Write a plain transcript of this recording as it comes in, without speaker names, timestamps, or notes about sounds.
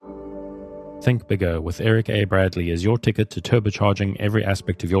Think bigger with Eric A. Bradley as your ticket to turbocharging every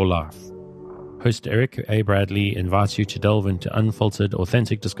aspect of your life. Host Eric A. Bradley invites you to delve into unfiltered,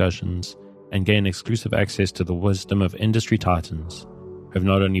 authentic discussions and gain exclusive access to the wisdom of industry titans who have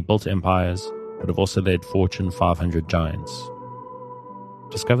not only built empires, but have also led Fortune 500 giants.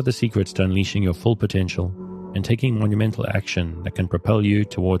 Discover the secrets to unleashing your full potential and taking monumental action that can propel you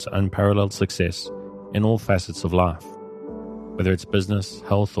towards unparalleled success in all facets of life. Whether it's business,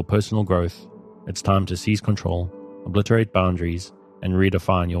 health, or personal growth, it's time to seize control, obliterate boundaries, and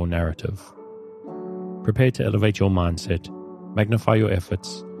redefine your narrative. Prepare to elevate your mindset, magnify your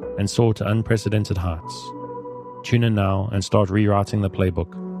efforts, and soar to unprecedented heights. Tune in now and start rewriting the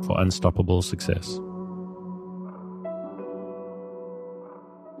playbook for unstoppable success.